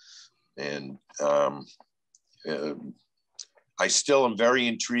transport. And I still am very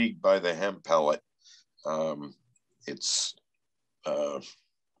intrigued by the hemp pellet. It's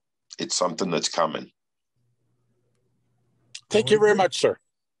something that's coming. Thank you very much, sir.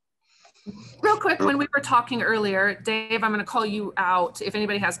 Real quick, when we were talking earlier, Dave, I'm going to call you out. If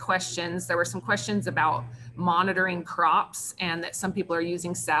anybody has questions, there were some questions about monitoring crops and that some people are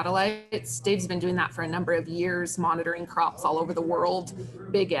using satellites. Dave's been doing that for a number of years, monitoring crops all over the world,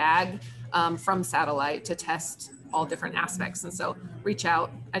 big ag, from satellite to test all different aspects. And so reach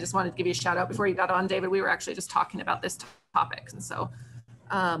out. I just wanted to give you a shout out before you got on, David. We were actually just talking about this topic. And so,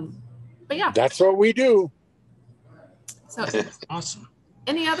 but yeah. That's what we do. So awesome.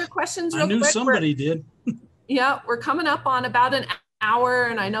 Any other questions? I knew somebody did. Yeah, we're coming up on about an hour,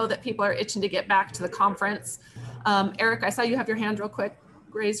 and I know that people are itching to get back to the conference. Eric, I saw you have your hand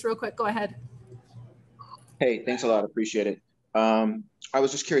raised real quick. Go ahead. Hey, thanks a lot. Appreciate it. I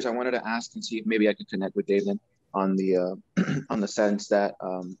was just curious. I wanted to ask and see if maybe I could connect with David on the on the sense that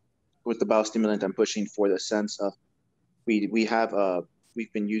with the biostimulant, I'm pushing for the sense of we've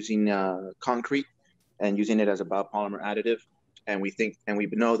been using concrete and using it as a biopolymer additive. And we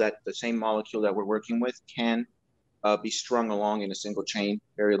know that the same molecule that we're working with can be strung along in a single chain,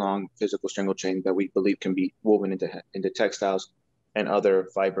 very long physical single chain that we believe can be woven into textiles and other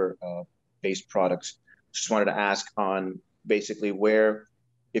fiber-based products. Just wanted to ask on basically where,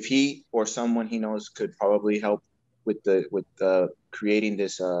 if he or someone he knows could probably help with creating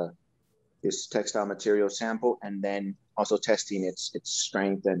this this textile material sample, and then also testing its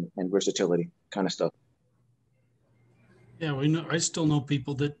strength and versatility kind of stuff. Yeah, we know. I still know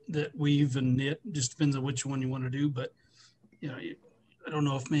people that weave and knit. Just depends on which one you want to do. But you know, I don't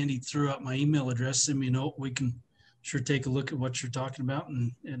know if Mandy threw out my email address. Send me a note. We can sure take a look at what you're talking about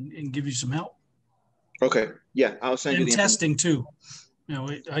and give you some help. Okay. Yeah, I'll send you the testing too. You know,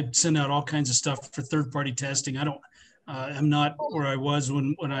 I send out all kinds of stuff for third-party testing. I'm not where I was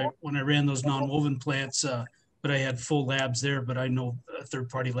when I ran those non-woven plants, but I had full labs there. But I know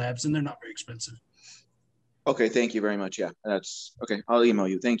third-party labs, and they're not very expensive. Okay, thank you very much. Yeah, that's okay. I'll email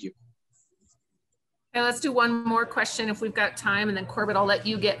you. Thank you. Okay, let's do one more question if we've got time, and then Corbett, I'll let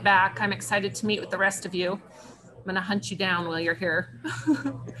you get back. I'm excited to meet with the rest of you. I'm gonna hunt you down while you're here.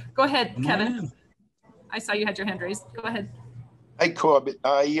 Go ahead, Kevin. I saw you had your hand raised. Go ahead. Hey, Corbett.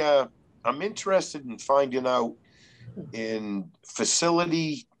 I'm interested in finding out in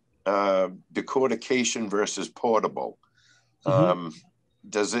facility decortication versus portable.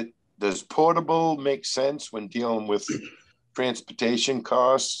 Does portable make sense when dealing with transportation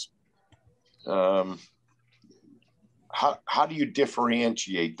costs? How do you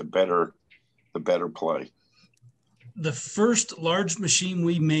differentiate the better play? The first large machine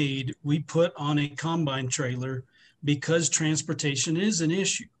we made, we put on a combine trailer because transportation is an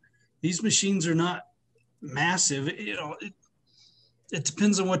issue. These machines are not massive. You know, it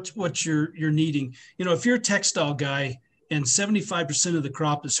depends on what you're needing. You know, if you're a textile guy and 75% of the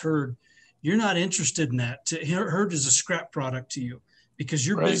crop is hurd, you're not interested in that. Hurd is a scrap product to you because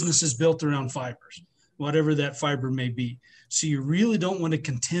your business is built around fibers, whatever that fiber may be. So you really don't want to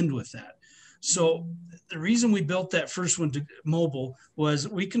contend with that. So the reason we built that first one to mobile was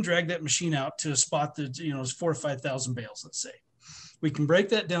we can drag that machine out to a spot that, you know, is 4,000 or 5,000 bales, let's say. We can break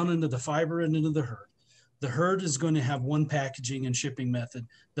that down into the fiber and into the hurd. The hurd is going to have one packaging and shipping method.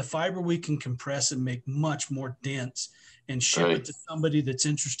 The fiber we can compress and make much more dense and ship it to somebody that's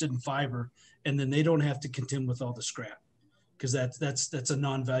interested in fiber, and then they don't have to contend with all the scrap because that's a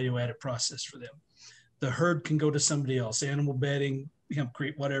non-value added process for them. The hurd can go to somebody else, animal bedding,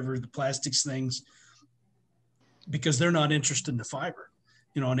 hempcrete, whatever, the plastics things, because they're not interested in the fiber.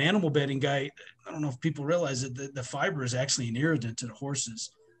 You know, an animal bedding guy, I don't know if people realize that the fiber is actually an irritant to the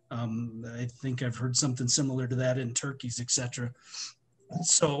horses. I think I've heard something similar to that in turkeys, etc.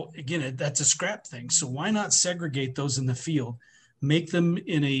 So again, that's a scrap thing. So why not segregate those in the field, make them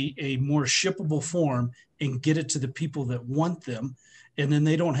in a more shippable form and get it to the people that want them, and then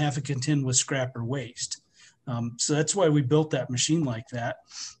they don't have to contend with scrap or waste. So that's why we built that machine like that.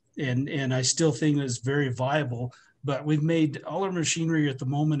 And I still think it's very viable, but we've made all our machinery at the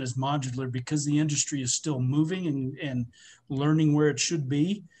moment is modular because the industry is still moving and learning where it should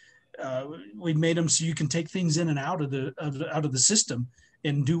be. We've made them so you can take things in and out of the system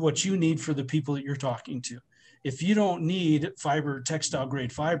and do what you need for the people that you're talking to. If you don't need fiber, textile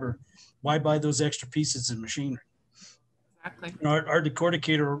grade fiber, why buy those extra pieces of machinery? Exactly. Our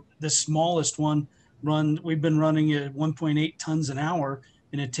decorticator, the smallest one, we've been running at 1.8 tons an hour,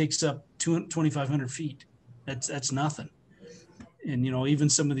 and it takes up 2,500 feet. That's nothing. And, you know, even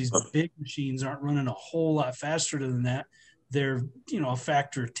some of these big machines aren't running a whole lot faster than that. They're, you know, a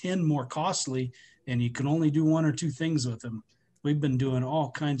factor of 10 more costly, and you can only do one or two things with them. We've been doing all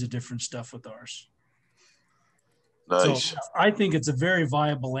kinds of different stuff with ours. Nice. So I think it's a very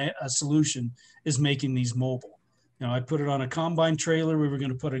viable solution is making these mobile. You know, I put it on a combine trailer. We were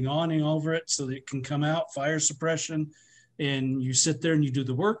going to put an awning over it so that it can come out, fire suppression, and you sit there and you do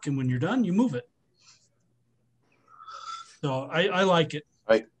the work. And when you're done, you move it. So I like it.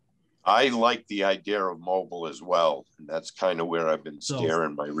 I like the idea of mobile as well. And that's kind of where I've been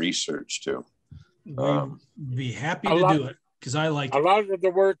steering my research to. We'd be happy to do it because I like it. A lot of the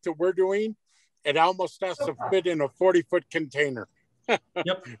work that we're doing, it almost has to fit in a 40-foot container.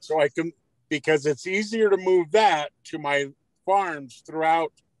 Yep. So I can, because it's easier to move that to my farms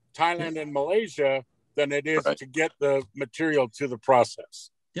throughout Thailand and Malaysia than it is to get the material to the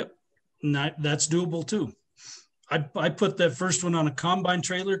process. Yep. And that's doable too. I put that first one on a combine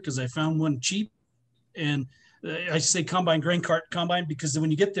trailer because I found one cheap. And I say combine, grain cart combine, because when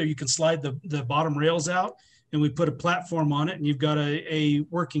you get there, you can slide the bottom rails out, and we put a platform on it, and you've got a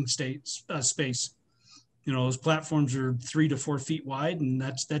working space. You know, those platforms are 3 to 4 feet wide, and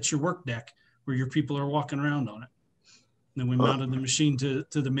that's your work deck where your people are walking around on it. And then we mounted the machine to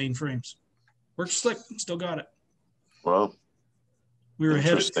the main frames. Works slick, still got it. Well, we were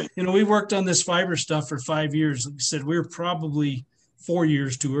ahead of, you know, we worked on this fiber stuff for 5 years. Like I said, we were probably 4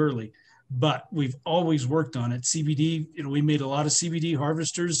 years too early, but we've always worked on it. CBD, you know, we made a lot of CBD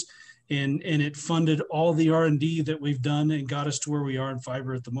harvesters, and it funded all the R&D that we've done and got us to where we are in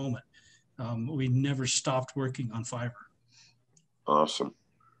fiber at the moment. We never stopped working on fiber. Awesome.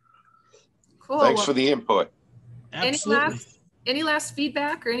 Cool. Thanks for the input. Absolutely. Any last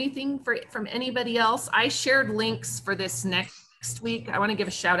feedback or anything from anybody else? I shared links for this next week. I want to give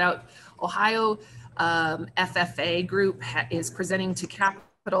a shout out. Ohio FFA group is presenting to Cap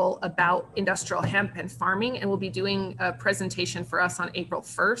about industrial hemp and farming, and will be doing a presentation for us on April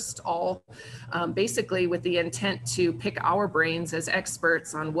 1st, all basically with the intent to pick our brains as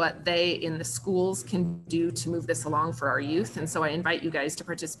experts on what they in the schools can do to move this along for our youth. And so I invite you guys to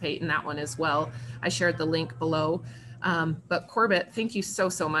participate in that one as well. I shared the link below. But Corbett, thank you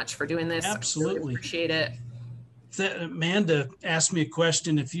so much for doing this. Absolutely. I really appreciate it. Amanda asked me a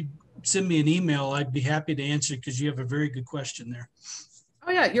question. If you send me an email, I'd be happy to answer because you have a very good question there. Oh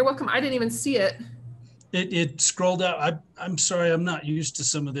yeah, you're welcome. I didn't even see it. It scrolled out. I'm sorry, I'm not used to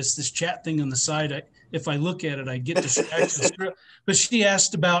some of this chat thing on the side. If I look at it, I get distracted. But she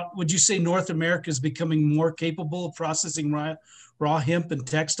asked about, would you say North America is becoming more capable of processing raw hemp and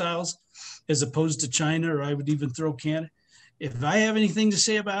textiles as opposed to China, or I would even throw Canada? If I have anything to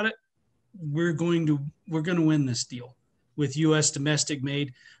say about it, we're going to win this deal with U.S. domestic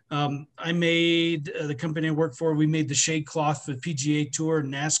made. I made the company I work for. We made the shade cloth for the PGA Tour,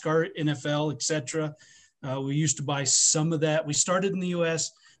 NASCAR, NFL, etc. We used to buy some of that. We started in the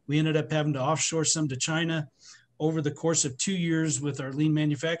U.S. We ended up having to offshore some to China. Over the course of 2 years with our lean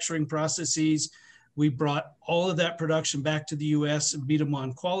manufacturing processes, we brought all of that production back to the U.S. and beat them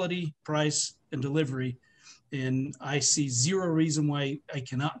on quality, price, and delivery. And I see zero reason why I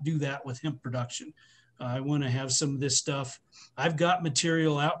cannot do that with hemp production. I want to have some of this stuff. I've got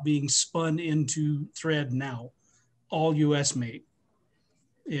material out being spun into thread now, all US made.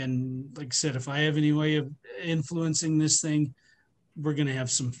 And like I said, if I have any way of influencing this thing, we're going to have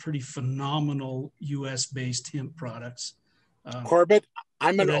some pretty phenomenal US based hemp products. Corbett,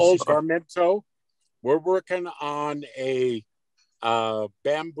 I'm an old Garmento. We're working on a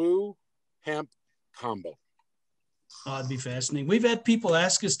bamboo hemp combo. Oh, it'd be fascinating. We've had people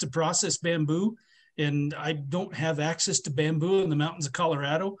ask us to process bamboo, and I don't have access to bamboo in the mountains of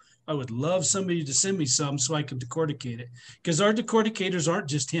Colorado. I would love somebody to send me some so I can decorticate it, because our decorticators aren't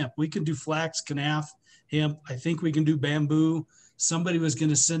just hemp. We can do flax, canaf, hemp. I think we can do bamboo. Somebody was going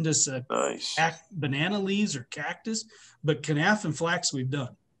to send us a banana leaves or cactus, but canaf and flax we've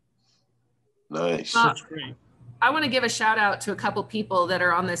done. Nice. That's great. I want to give a shout out to a couple people that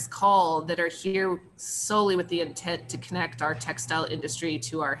are on this call that are here solely with the intent to connect our textile industry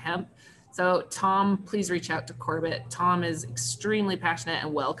to our hemp. So Tom, please reach out to Corbett. Tom is extremely passionate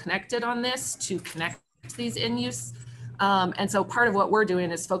and well connected on this to connect these in use. And so part of what we're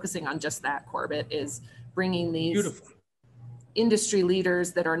doing is focusing on just that, Corbett, is bringing these industry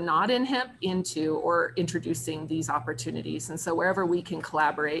leaders that are not in hemp into or introducing these opportunities. And so wherever we can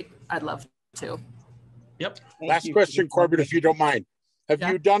collaborate, I'd love to. Yep. Last question, Corbett, if you don't mind. Have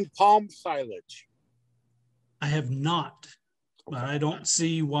you done palm silage? I have not, but I don't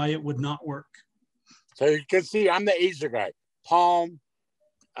see why it would not work. So you can see I'm the Asia guy. Palm,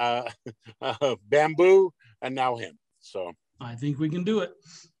 bamboo, and now hemp. So I think we can do it.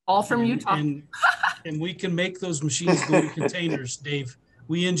 All from Utah. And we can make those machines go in containers, Dave.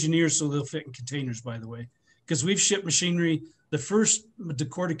 We engineer so they'll fit in containers, by the way, because we've shipped machinery. The first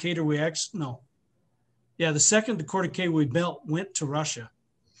decorticator the second decorticator we built went to Russia.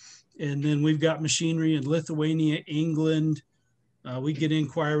 And then we've got machinery in Lithuania, England. We get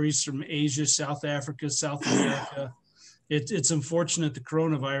inquiries from Asia, South Africa, South America. It's unfortunate the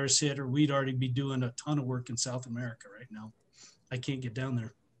coronavirus hit, or we'd already be doing a ton of work in South America right now. I can't get down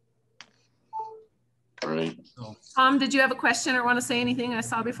there. All right. So. Tom, did you have a question or want to say anything? I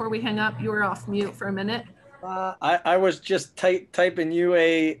saw before we hang up, you were off mute for a minute. I was just typing you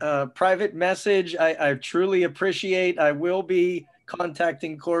a private message. I truly appreciate. I will be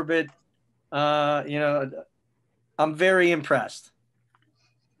contacting Corbett. I'm very impressed.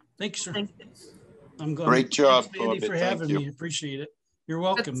 Thank you, sir. Thank you. I'm glad. Great job, Thanks, Andy, for having me. Appreciate it. You're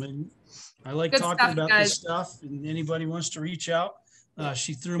welcome. And I like talking about this stuff. And anybody wants to reach out,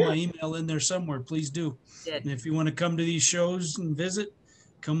 she threw my email in there somewhere. Please do. And if you want to come to these shows and visit,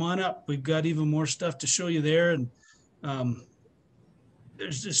 come on up. We've got even more stuff to show you there. And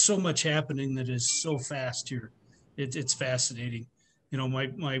there's just so much happening that is so fast here. It's fascinating. You know,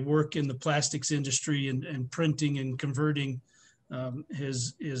 my work in the plastics industry and printing and converting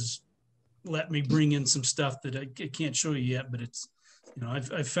has let me bring in some stuff that I can't show you yet, but it's, you know,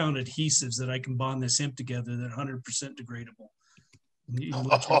 I've found adhesives that I can bond this hemp together that are 100% degradable. You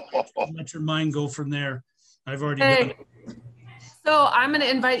let your mind go from there. I've already done it. So I'm going to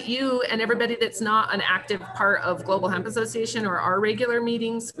invite you and everybody that's not an active part of Global Hemp Association or our regular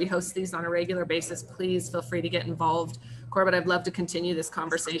meetings. We host these on a regular basis. Please feel free to get involved. Corbett, I'd love to continue this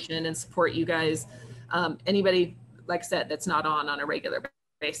conversation and support you guys. Anybody, like I said, that's not on a regular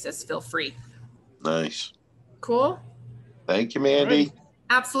basis, feel free. Nice. Cool. Thank you, Mandy.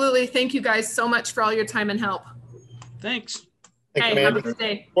 Absolutely. Thank you guys so much for all your time and help. Thanks. Okay, have a good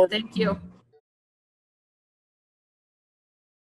day. Thank you.